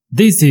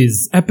This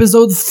is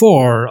episode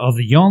 4 of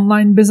the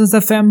Online Business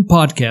FM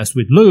podcast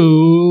with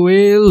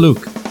Louie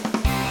Luke.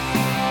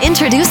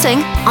 Introducing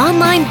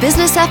Online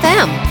Business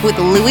FM with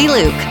Louie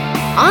Luke.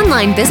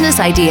 Online business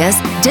ideas,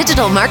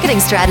 digital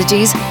marketing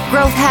strategies,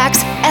 growth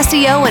hacks,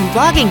 SEO, and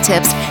blogging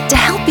tips to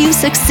help you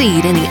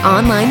succeed in the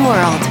online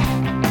world.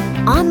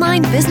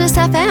 Online Business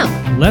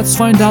FM. Let's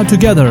find out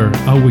together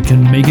how we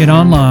can make it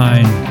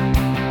online.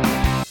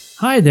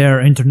 Hi there,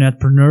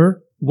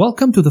 Internetpreneur.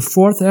 Welcome to the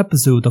 4th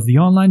episode of the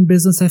Online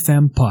Business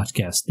FM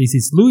podcast. This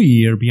is Louie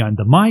here behind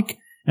the mic,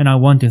 and I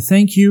want to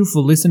thank you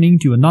for listening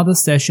to another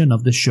session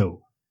of the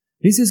show.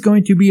 This is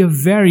going to be a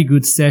very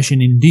good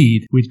session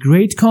indeed, with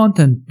great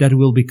content that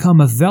will become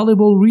a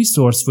valuable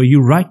resource for you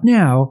right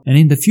now and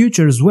in the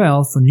future as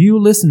well for new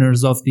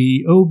listeners of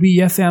the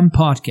OBFM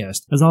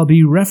podcast, as I'll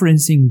be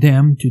referencing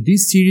them to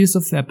this series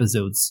of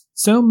episodes.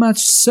 So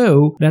much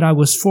so that I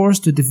was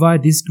forced to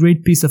divide this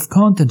great piece of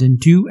content in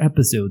 2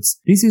 episodes.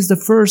 This is the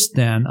first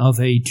then of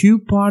a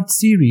 2-part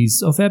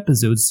series of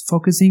episodes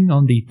focusing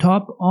on the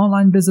top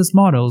online business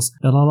models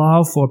that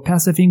allow for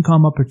passive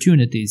income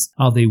opportunities,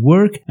 how they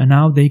work and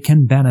how they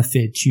can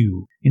benefit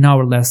you. In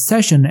our last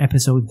session,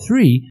 episode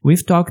 3,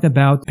 we've talked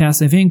about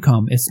passive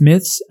income, its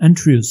myths and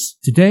truths.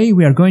 Today,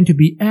 we are going to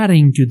be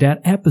adding to that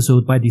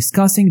episode by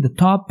discussing the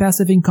top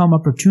passive income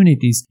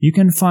opportunities you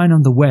can find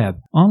on the web,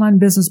 online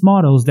business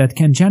models that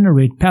can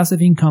generate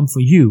passive income for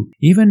you,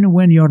 even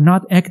when you're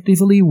not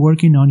actively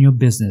working on your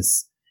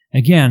business.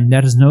 Again,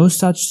 there is no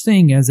such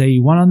thing as a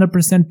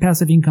 100%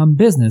 passive income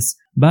business,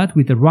 but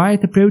with the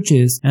right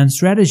approaches and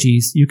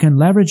strategies, you can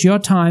leverage your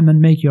time and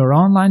make your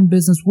online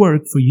business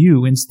work for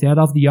you instead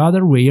of the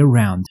other way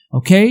around.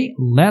 Okay,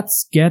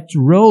 let's get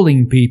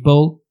rolling,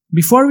 people.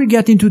 Before we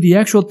get into the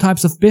actual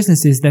types of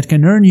businesses that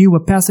can earn you a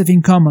passive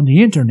income on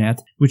the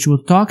internet, which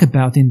we'll talk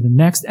about in the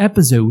next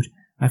episode,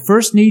 I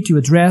first need to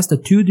address the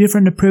 2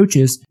 different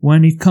approaches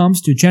when it comes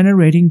to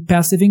generating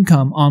passive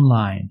income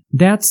online.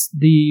 That's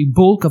the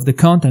bulk of the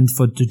content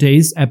for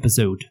today's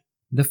episode.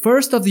 The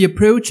first of the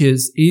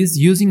approaches is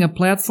using a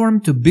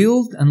platform to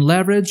build and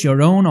leverage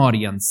your own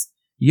audience.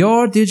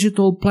 Your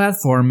digital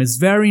platform is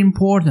very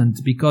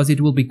important because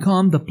it will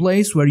become the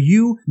place where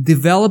you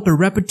develop a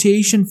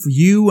reputation for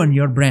you and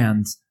your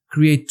brand.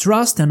 Create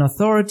trust and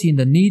authority in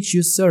the niche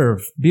you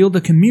serve. Build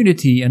a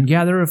community and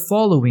gather a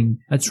following,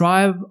 a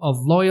tribe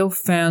of loyal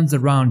fans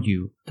around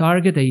you.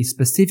 Target a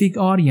specific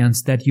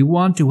audience that you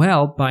want to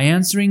help by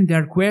answering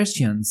their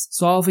questions,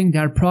 solving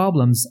their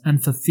problems,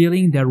 and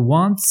fulfilling their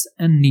wants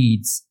and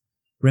needs.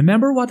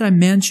 Remember what I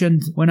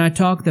mentioned when I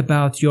talked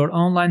about your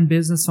online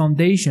business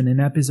foundation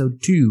in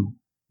episode 2.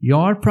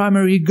 Your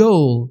primary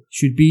goal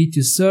should be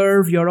to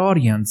serve your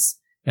audience,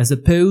 as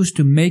opposed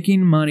to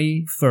making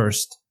money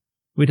first.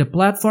 With a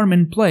platform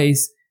in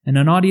place and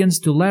an audience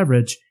to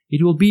leverage,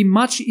 it will be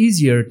much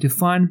easier to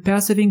find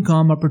passive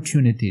income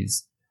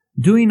opportunities.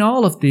 Doing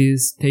all of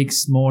this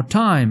takes more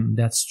time,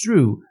 that's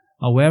true.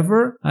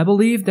 However, I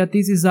believe that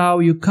this is how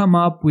you come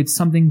up with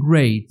something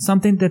great,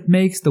 something that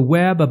makes the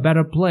web a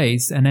better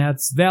place and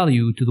adds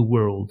value to the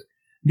world.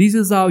 This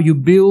is how you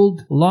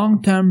build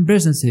long-term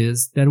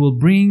businesses that will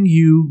bring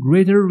you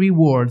greater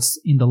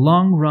rewards in the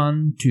long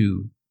run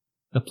too.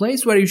 The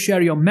place where you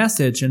share your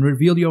message and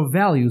reveal your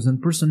values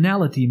and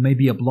personality may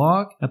be a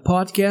blog, a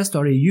podcast,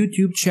 or a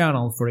YouTube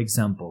channel, for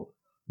example.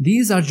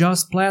 These are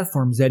just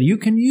platforms that you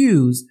can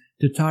use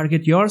to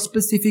target your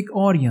specific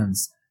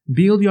audience,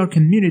 build your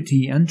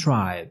community and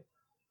tribe.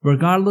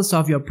 Regardless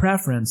of your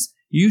preference,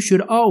 you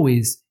should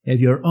always have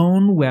your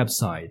own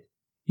website.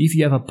 If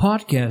you have a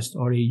podcast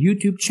or a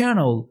YouTube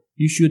channel,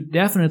 you should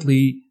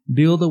definitely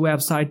build a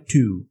website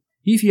too.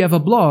 If you have a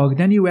blog,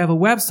 then you have a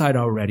website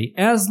already,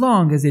 as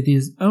long as it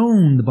is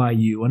owned by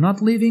you and not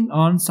living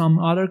on some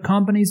other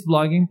company's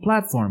blogging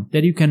platform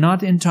that you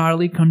cannot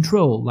entirely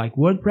control, like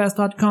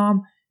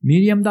WordPress.com,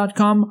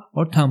 Medium.com,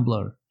 or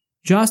Tumblr.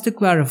 Just to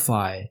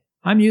clarify,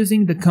 I'm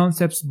using the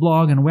concepts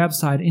blog and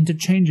website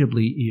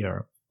interchangeably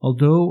here,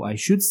 although I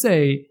should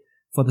say,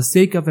 for the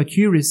sake of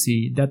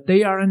accuracy, that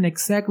they aren't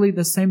exactly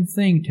the same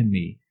thing to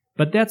me,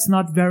 but that's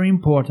not very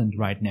important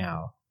right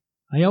now.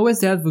 I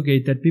always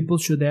advocate that people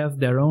should have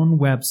their own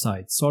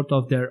website, sort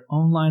of their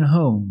online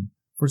home,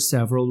 for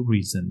several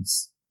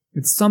reasons.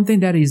 It's something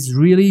that is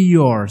really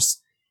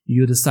yours.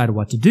 You decide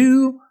what to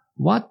do,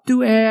 what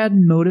to add,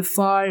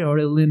 modify, or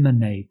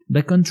eliminate.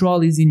 The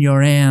control is in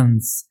your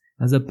hands,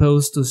 as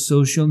opposed to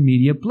social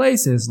media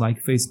places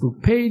like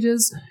Facebook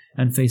pages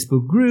and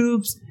Facebook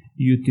groups,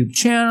 YouTube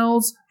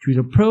channels,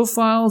 Twitter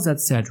profiles,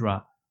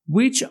 etc.,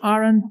 which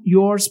aren't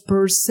yours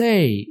per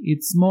se.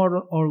 It's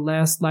more or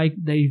less like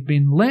they've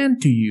been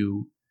lent to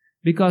you,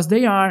 because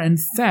they are in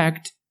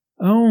fact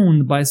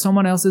owned by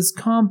someone else's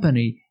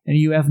company, and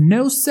you have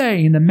no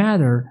say in the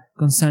matter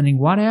concerning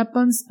what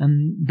happens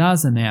and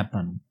doesn't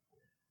happen.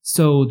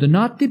 So do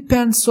not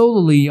depend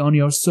solely on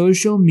your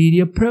social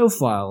media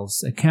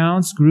profiles,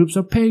 accounts, groups,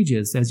 or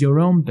pages as your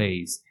own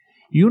base.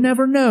 You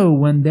never know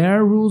when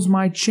their rules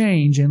might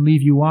change and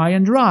leave you high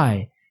and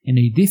dry in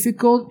a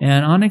difficult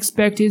and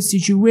unexpected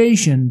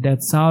situation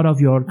that's out of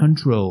your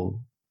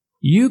control.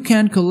 You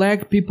can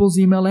collect people's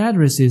email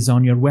addresses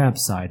on your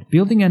website.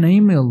 Building an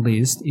email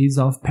list is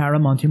of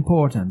paramount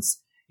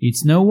importance.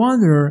 It's no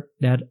wonder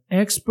that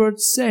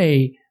experts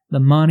say the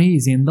money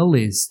is in the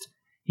list.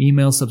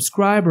 Email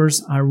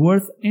subscribers are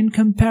worth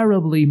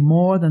incomparably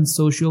more than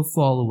social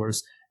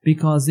followers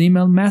because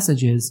email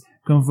messages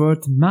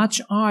convert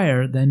much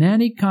higher than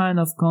any kind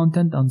of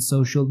content on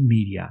social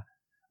media.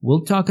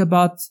 We'll talk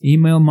about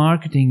email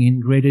marketing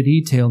in greater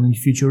detail in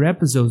future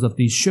episodes of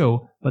this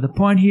show, but the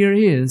point here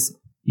is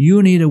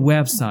you need a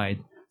website,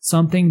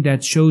 something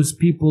that shows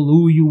people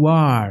who you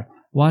are,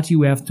 what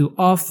you have to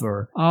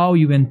offer, how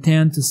you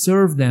intend to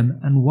serve them,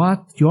 and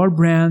what your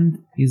brand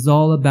is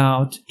all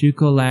about to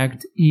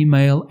collect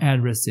email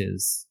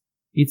addresses.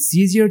 It's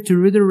easier to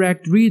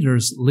redirect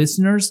readers,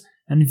 listeners,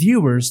 and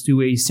viewers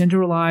to a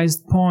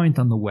centralized point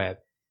on the web.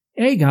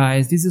 Hey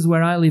guys, this is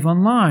where I live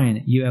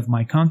online. You have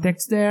my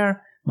contacts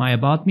there, my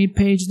About Me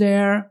page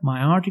there, my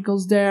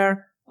articles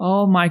there,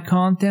 all my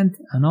content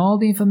and all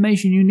the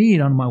information you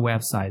need on my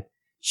website.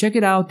 Check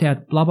it out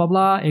at blah blah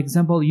blah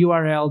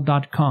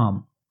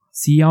exampleurl.com.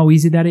 See how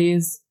easy that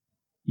is?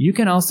 You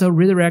can also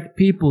redirect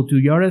people to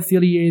your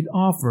affiliate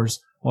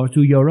offers or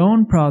to your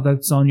own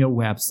products on your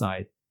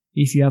website.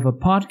 If you have a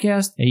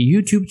podcast, a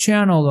YouTube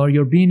channel, or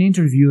you're being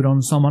interviewed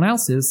on someone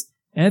else's,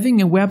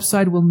 having a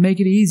website will make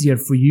it easier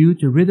for you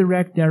to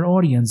redirect their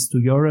audience to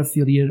your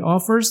affiliate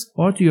offers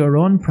or to your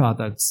own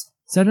products.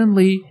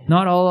 Certainly,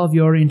 not all of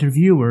your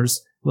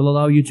interviewers will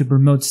allow you to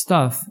promote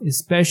stuff,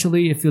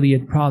 especially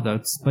affiliate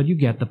products, but you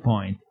get the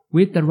point.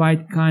 With the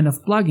right kind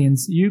of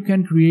plugins, you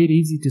can create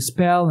easy to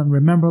spell and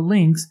remember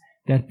links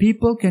that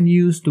people can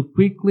use to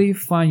quickly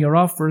find your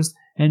offers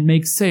and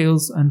make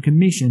sales and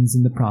commissions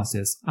in the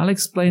process. I'll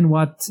explain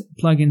what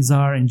plugins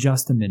are in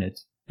just a minute.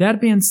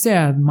 That being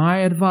said, my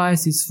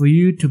advice is for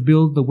you to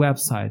build the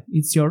website.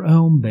 It's your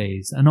home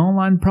base, an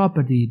online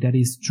property that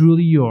is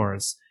truly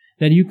yours,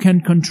 that you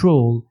can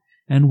control,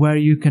 and where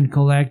you can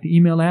collect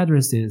email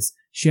addresses,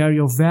 share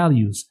your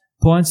values,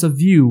 points of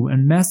view,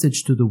 and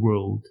message to the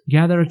world.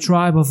 Gather a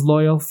tribe of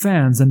loyal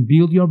fans and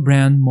build your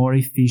brand more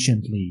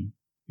efficiently.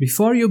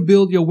 Before you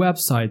build your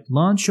website,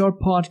 launch your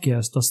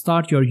podcast, or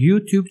start your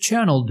YouTube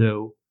channel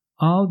though,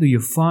 how do you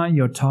find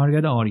your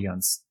target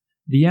audience?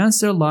 The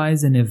answer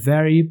lies in a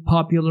very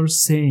popular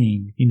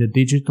saying in the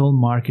digital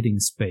marketing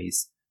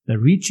space. The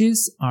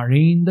riches are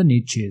in the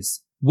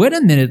niches. Wait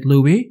a minute,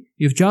 Louis.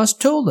 You've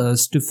just told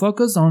us to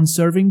focus on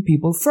serving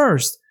people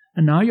first,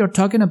 and now you're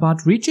talking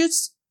about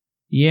riches?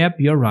 Yep,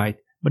 you're right.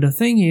 But the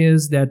thing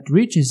is that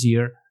riches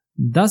here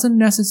doesn't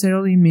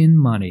necessarily mean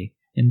money.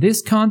 In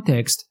this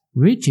context,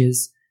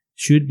 riches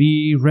should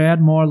be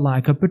read more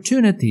like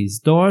opportunities,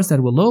 doors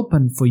that will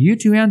open for you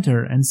to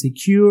enter and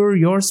secure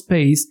your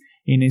space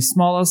in a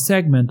smaller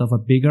segment of a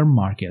bigger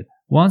market.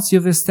 Once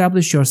you've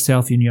established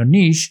yourself in your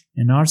niche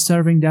and are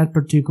serving that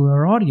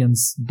particular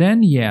audience,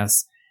 then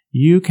yes,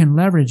 you can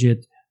leverage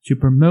it to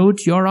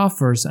promote your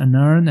offers and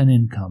earn an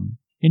income.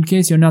 In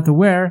case you're not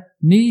aware,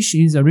 niche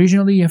is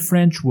originally a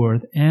French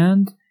word,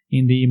 and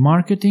in the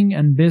marketing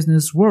and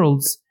business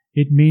worlds,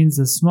 it means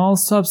a small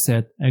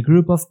subset, a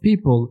group of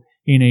people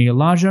in a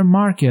larger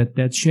market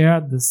that share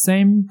the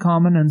same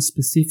common and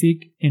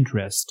specific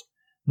interest.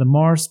 The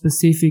more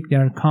specific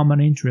their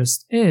common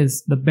interest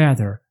is, the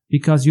better,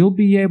 because you'll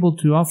be able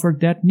to offer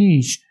that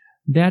niche,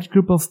 that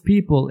group of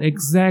people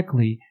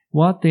exactly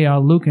what they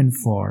are looking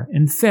for.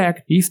 In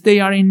fact, if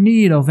they are in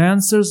need of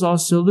answers or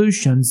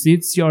solutions,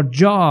 it's your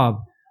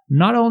job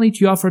not only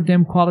to offer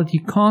them quality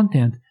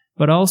content,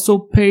 but also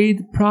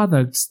paid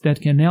products that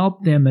can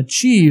help them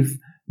achieve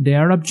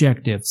their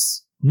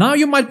objectives. Now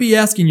you might be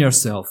asking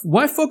yourself,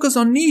 why focus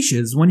on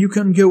niches when you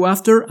can go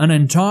after an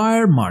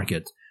entire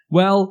market?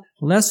 Well,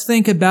 let's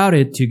think about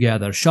it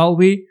together, shall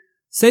we?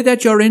 Say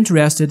that you're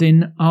interested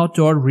in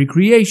outdoor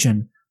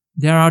recreation.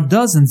 There are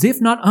dozens,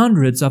 if not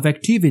hundreds, of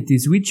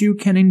activities which you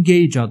can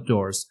engage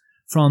outdoors,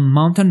 from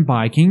mountain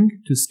biking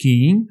to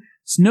skiing,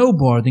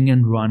 snowboarding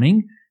and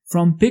running,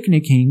 from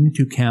picnicking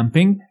to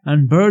camping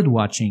and bird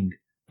watching.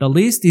 The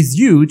list is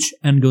huge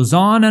and goes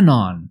on and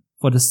on.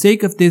 For the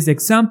sake of this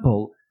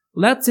example,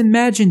 let's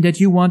imagine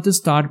that you want to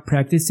start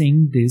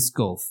practicing disc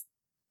golf.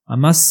 I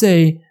must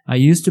say, I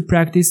used to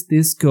practice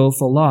disc golf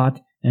a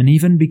lot and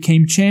even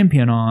became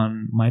champion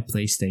on my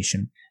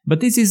PlayStation. But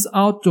this is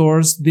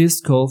outdoors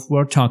disc golf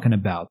we're talking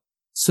about.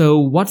 So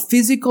what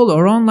physical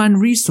or online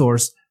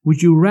resource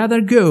would you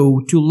rather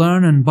go to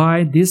learn and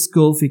buy disc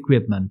golf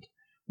equipment?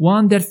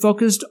 One that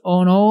focused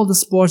on all the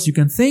sports you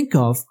can think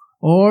of,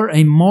 or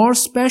a more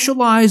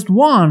specialized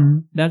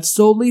one that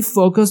solely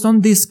focused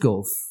on disc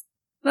golf?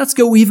 Let's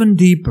go even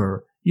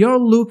deeper. You're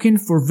looking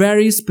for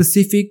very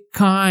specific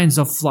kinds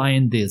of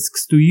flying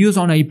discs to use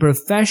on a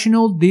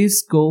professional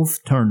disc golf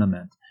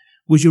tournament.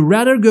 Would you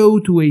rather go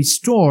to a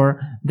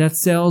store that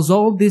sells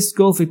all disc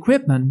golf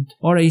equipment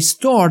or a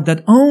store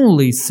that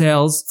only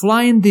sells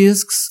flying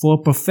discs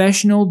for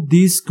professional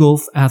disc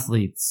golf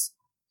athletes?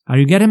 Are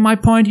you getting my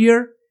point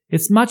here?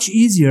 It's much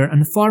easier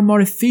and far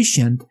more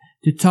efficient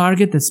to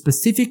target a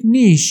specific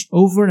niche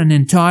over an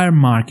entire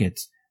market.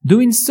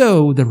 Doing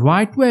so the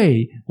right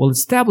way will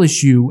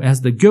establish you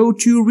as the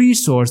go-to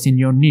resource in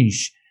your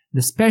niche,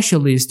 the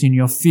specialist in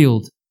your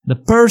field, the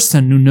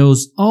person who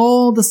knows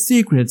all the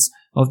secrets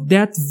of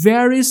that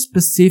very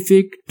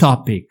specific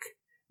topic.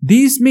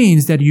 This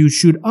means that you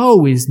should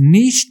always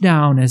niche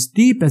down as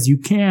deep as you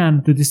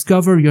can to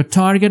discover your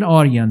target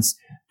audience,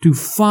 to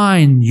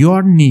find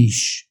your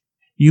niche.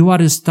 You ought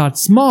to start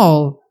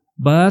small,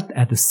 but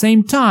at the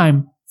same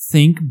time,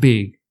 think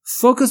big.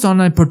 Focus on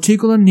a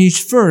particular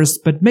niche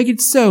first, but make it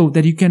so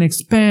that you can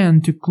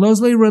expand to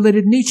closely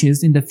related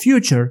niches in the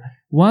future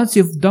once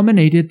you've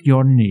dominated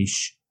your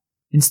niche.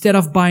 Instead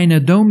of buying a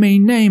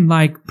domain name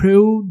like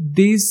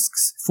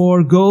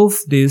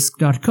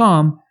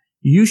prodiscs4golfdisc.com,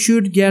 you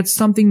should get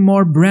something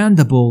more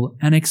brandable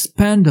and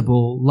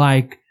expandable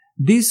like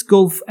Disc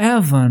Golf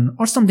Heaven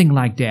or something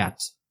like that.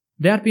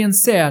 That being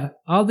said,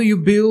 how do you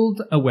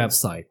build a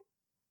website?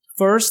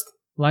 First,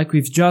 like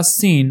we've just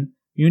seen,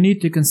 you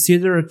need to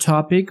consider a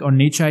topic or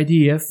niche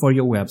idea for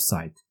your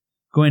website.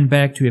 Going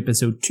back to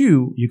episode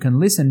 2, you can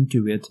listen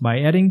to it by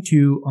heading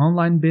to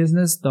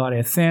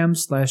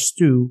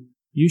onlinebusiness.fm/2.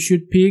 You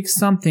should pick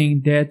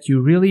something that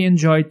you really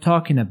enjoy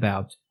talking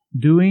about,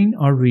 doing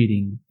or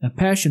reading, a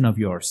passion of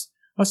yours,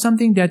 or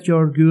something that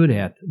you're good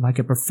at, like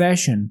a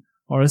profession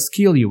or a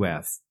skill you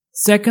have.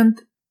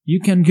 Second,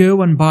 you can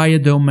go and buy a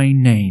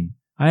domain name.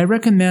 I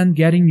recommend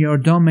getting your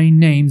domain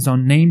names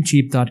on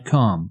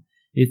Namecheap.com.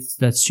 It's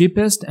the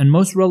cheapest and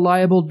most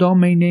reliable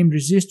domain name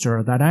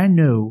registrar that I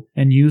know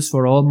and use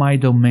for all my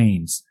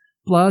domains.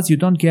 Plus, you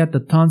don't get the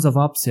tons of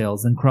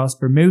upsells and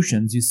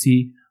cross-promotions you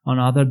see on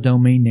other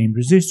domain name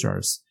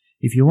registrars.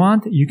 If you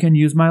want, you can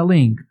use my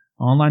link,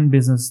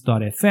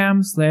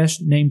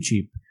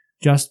 onlinebusiness.fm/Namecheap.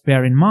 Just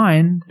bear in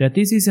mind that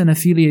this is an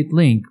affiliate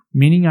link,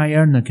 meaning I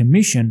earn a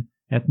commission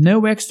at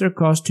no extra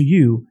cost to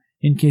you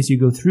in case you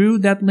go through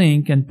that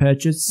link and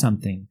purchase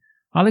something.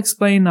 I'll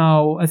explain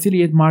how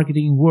affiliate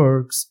marketing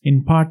works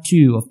in part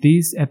 2 of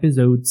this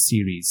episode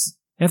series.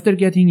 After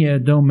getting a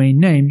domain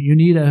name, you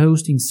need a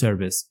hosting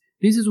service.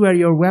 This is where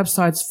your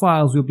website's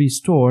files will be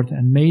stored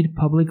and made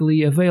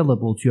publicly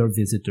available to your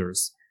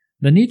visitors.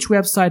 The niche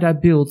website I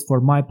built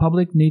for my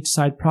public niche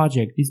site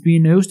project is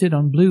being hosted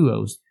on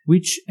Bluehost,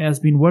 which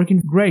has been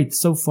working great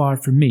so far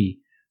for me,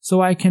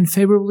 so I can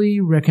favorably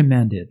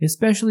recommend it,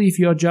 especially if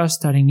you're just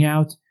starting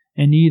out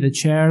and need a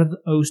shared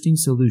hosting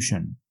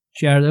solution.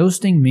 Shared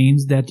hosting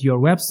means that your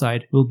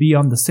website will be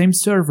on the same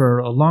server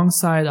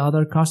alongside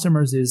other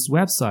customers'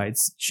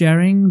 websites,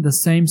 sharing the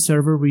same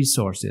server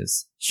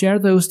resources.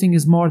 Shared hosting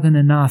is more than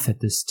enough at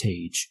this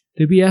stage.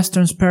 To be as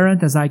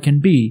transparent as I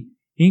can be,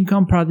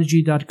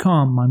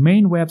 IncomeProdigy.com, my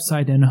main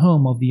website and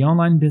home of the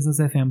Online Business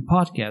FM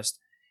podcast,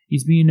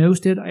 is being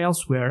hosted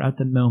elsewhere at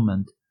the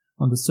moment,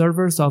 on the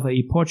servers of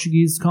a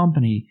Portuguese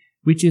company,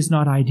 which is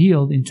not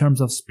ideal in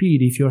terms of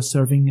speed if you're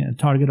serving a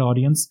target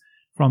audience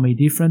from a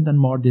different and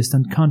more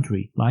distant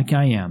country, like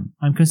I am.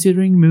 I'm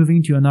considering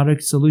moving to another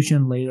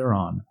solution later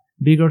on.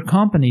 Bigger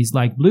companies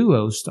like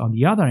Bluehost, on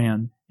the other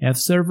hand, have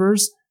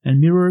servers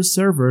and mirror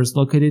servers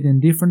located in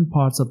different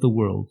parts of the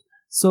world.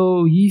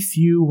 So if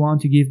you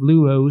want to give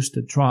Bluehost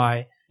a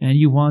try and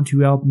you want to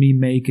help me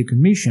make a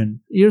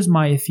commission, here's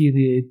my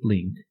affiliate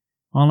link,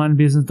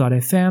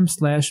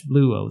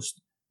 onlinebusiness.fm/Bluehost.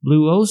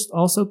 Bluehost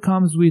also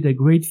comes with a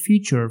great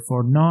feature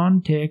for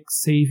non-tech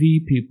savvy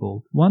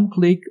people,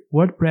 one-click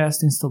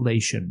WordPress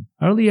installation.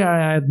 Earlier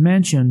I had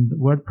mentioned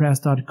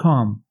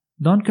WordPress.com.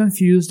 Don't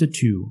confuse the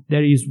two.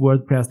 There is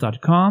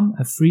WordPress.com,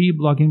 a free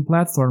blogging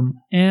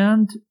platform,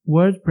 and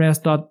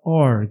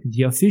WordPress.org,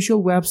 the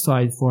official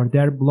website for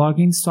their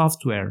blogging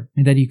software,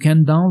 and that you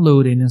can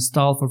download and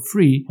install for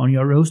free on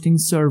your hosting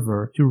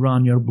server to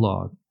run your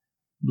blog.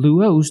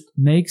 Bluehost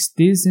makes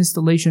this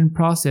installation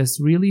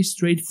process really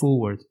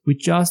straightforward with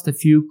just a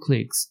few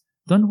clicks.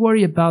 Don't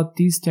worry about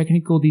these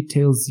technical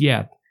details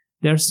yet.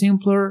 They're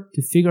simpler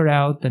to figure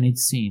out than it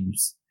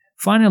seems.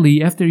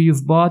 Finally, after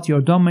you've bought your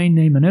domain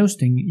name and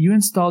hosting, you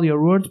install your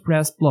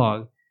WordPress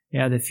blog,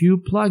 add a few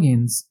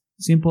plugins,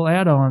 simple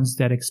add-ons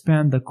that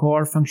expand the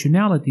core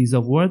functionalities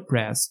of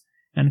WordPress,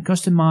 and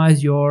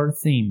customize your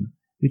theme,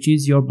 which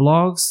is your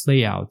blog's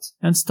layout,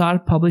 and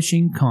start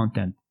publishing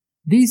content.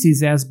 This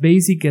is as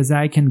basic as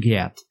I can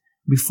get.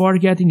 Before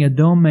getting a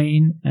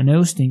domain and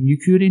hosting, you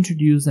could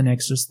introduce an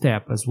extra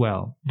step as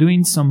well,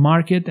 doing some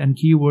market and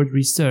keyword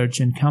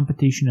research and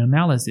competition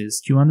analysis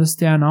to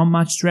understand how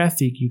much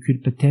traffic you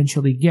could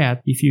potentially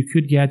get if you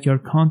could get your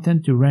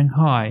content to rank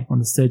high on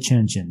the search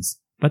engines.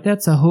 But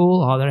that's a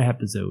whole other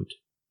episode.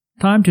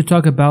 Time to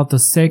talk about the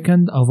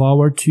second of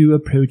our 2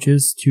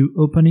 approaches to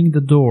opening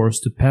the doors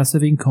to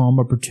passive income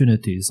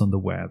opportunities on the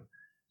web,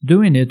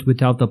 doing it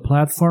without the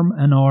platform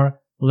and/or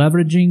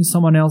leveraging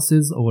someone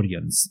else's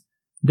audience.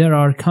 There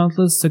are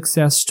countless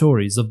success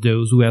stories of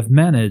those who have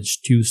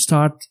managed to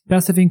start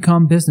passive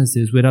income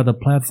businesses without a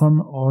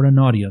platform or an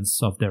audience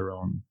of their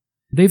own.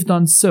 They've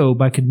done so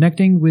by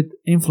connecting with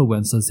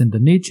influencers in the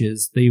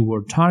niches they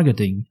were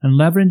targeting and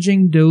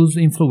leveraging those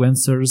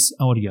influencers'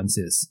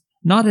 audiences.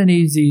 Not an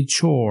easy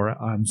chore,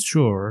 I'm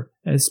sure,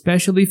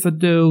 especially for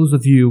those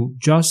of you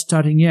just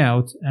starting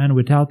out and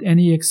without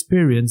any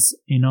experience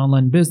in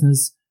online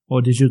business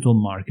or digital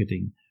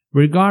marketing.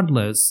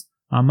 Regardless,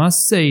 I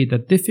must say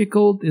that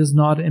difficult is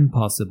not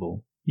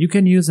impossible. You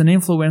can use an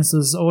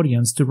influencer's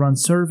audience to run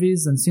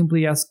surveys and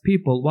simply ask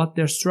people what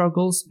their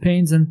struggles,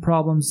 pains, and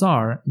problems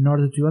are in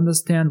order to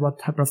understand what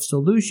type of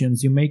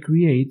solutions you may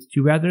create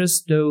to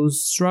address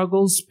those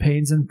struggles,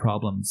 pains, and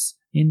problems.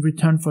 In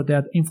return for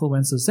that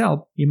influencer's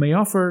help, you may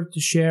offer to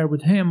share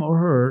with him or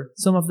her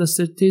some of the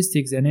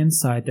statistics and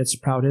insight that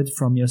sprouted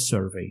from your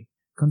survey.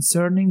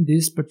 Concerning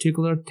this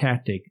particular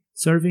tactic,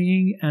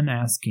 surveying and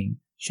asking,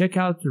 check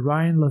out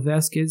Ryan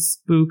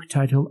Levesque's book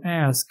titled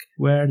Ask,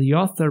 where the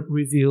author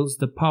reveals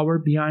the power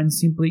behind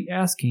simply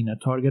asking a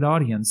target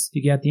audience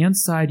to get the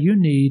insight you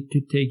need to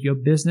take your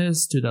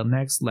business to the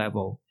next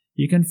level.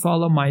 You can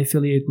follow my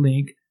affiliate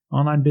link,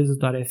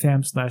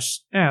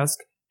 onlinebusiness.fm/ask,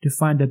 to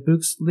find the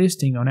book's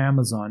listing on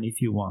Amazon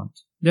if you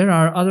want. There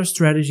are other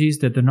strategies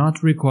that do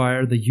not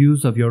require the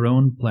use of your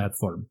own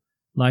platform,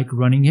 like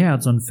running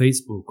ads on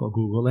Facebook or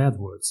Google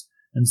AdWords,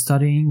 and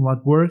studying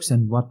what works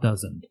and what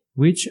doesn't.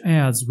 Which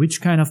ads, which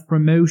kind of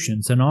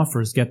promotions and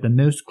offers get the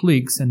most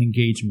clicks and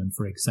engagement,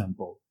 for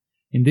example.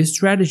 In this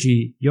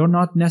strategy, you're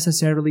not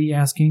necessarily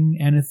asking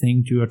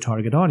anything to your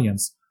target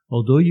audience,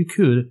 although you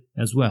could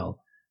as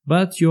well,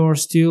 but you're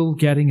still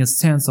getting a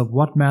sense of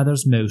what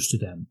matters most to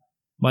them.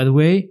 By the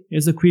way,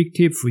 here's a quick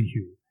tip for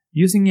you.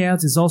 Using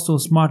ads is also a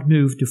smart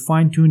move to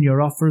fine-tune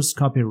your offer's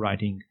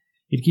copywriting.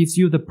 It gives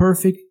you the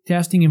perfect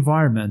testing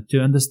environment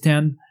to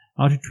understand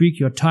how to tweak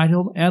your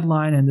title,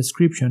 headline, and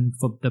description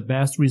for the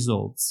best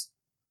results.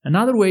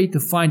 Another way to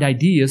find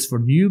ideas for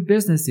new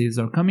businesses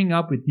or coming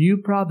up with new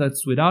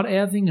products without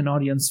having an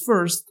audience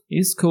first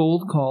is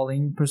cold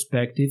calling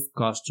prospective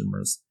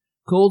customers.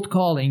 Cold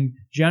calling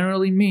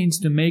generally means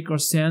to make or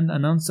send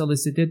an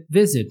unsolicited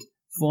visit,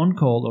 phone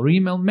call, or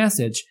email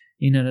message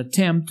in an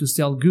attempt to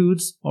sell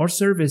goods or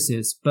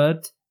services,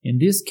 but in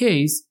this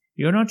case,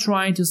 you're not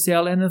trying to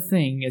sell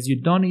anything as you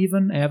don't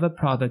even have a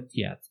product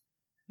yet.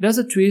 There's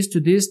a twist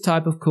to this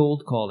type of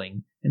cold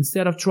calling.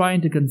 Instead of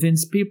trying to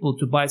convince people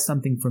to buy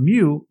something from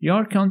you,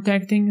 you're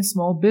contacting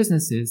small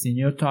businesses in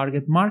your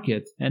target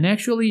market and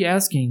actually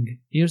asking,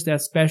 here's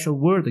that special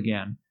word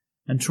again,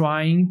 and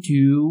trying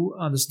to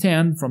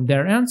understand from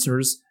their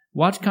answers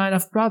what kind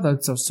of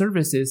products or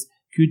services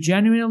could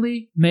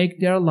genuinely make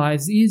their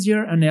lives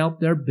easier and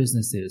help their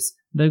businesses.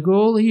 The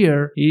goal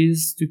here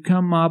is to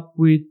come up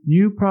with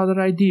new product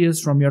ideas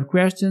from your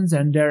questions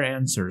and their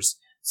answers.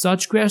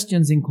 Such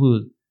questions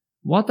include: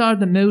 what are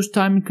the most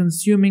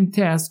time-consuming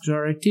tasks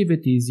or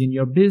activities in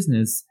your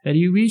business that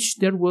you wish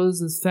there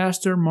was a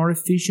faster, more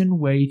efficient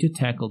way to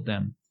tackle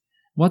them?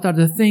 What are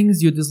the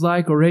things you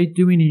dislike or hate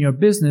doing in your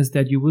business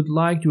that you would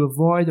like to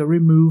avoid or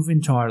remove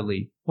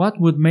entirely? What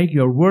would make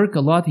your work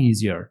a lot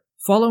easier?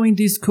 Following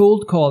this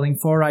cold calling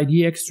for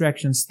idea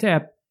extraction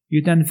step,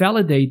 you then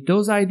validate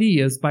those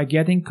ideas by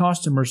getting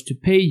customers to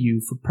pay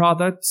you for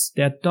products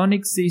that don't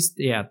exist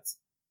yet.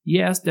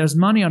 Yes, there's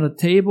money on the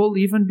table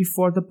even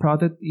before the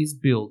product is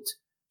built.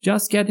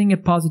 Just getting a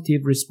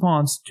positive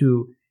response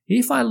to,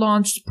 if I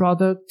launched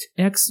product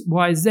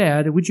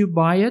XYZ, would you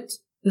buy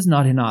it? Is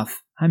not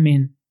enough. I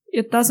mean,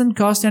 it doesn't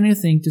cost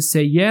anything to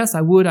say, yes,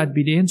 I'd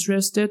be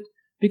interested,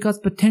 because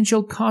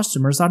potential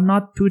customers are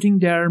not putting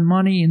their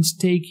money in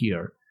stake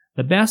here.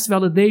 The best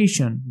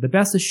validation, the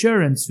best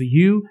assurance for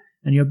you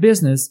and your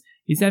business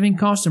is having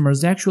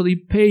customers actually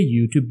pay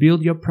you to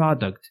build your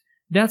product.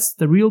 That's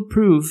the real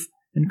proof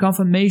and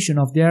confirmation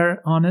of their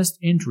honest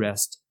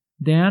interest.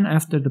 Then,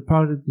 after the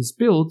product is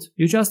built,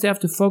 you just have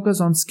to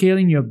focus on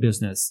scaling your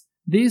business.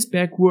 This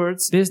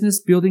backwards business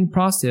building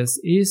process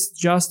is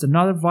just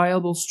another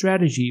viable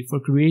strategy for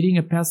creating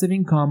a passive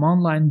income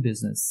online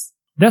business.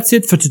 That's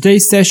it for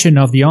today's session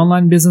of the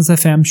Online Business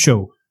FM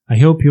show. I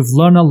hope you've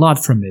learned a lot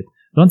from it.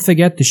 Don't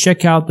forget to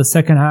check out the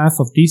second half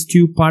of these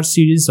two-part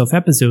series of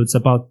episodes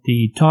about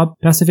the top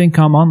passive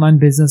income online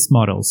business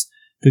models.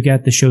 To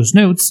get the show's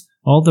notes,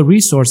 all the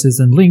resources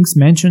and links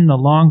mentioned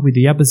along with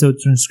the episode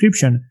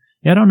transcription,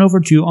 head on over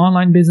to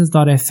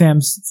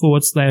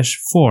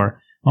onlinebusiness.fm/4,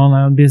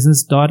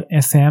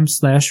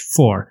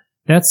 onlinebusiness.fm/4.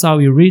 That's how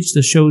you reach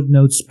the show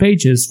notes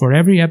pages for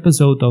every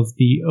episode of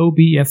the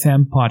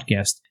OBFM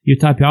podcast. You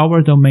type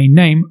our domain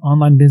name,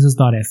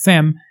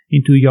 onlinebusiness.fm,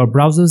 into your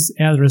browser's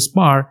address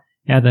bar,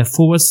 add a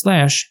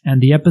 /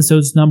 and the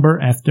episode's number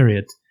after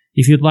it.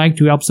 If you'd like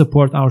to help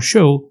support our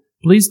show,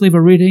 please leave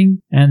a rating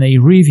and a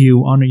review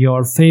on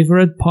your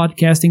favorite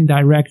podcasting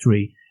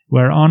directory.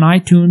 We're on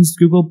iTunes,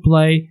 Google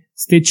Play,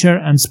 Stitcher,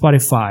 and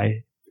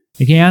Spotify.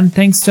 Again,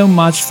 thanks so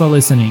much for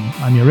listening.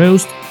 I'm your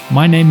host.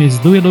 My name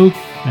is Louis Luke,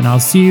 and I'll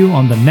see you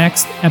on the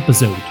next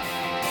episode.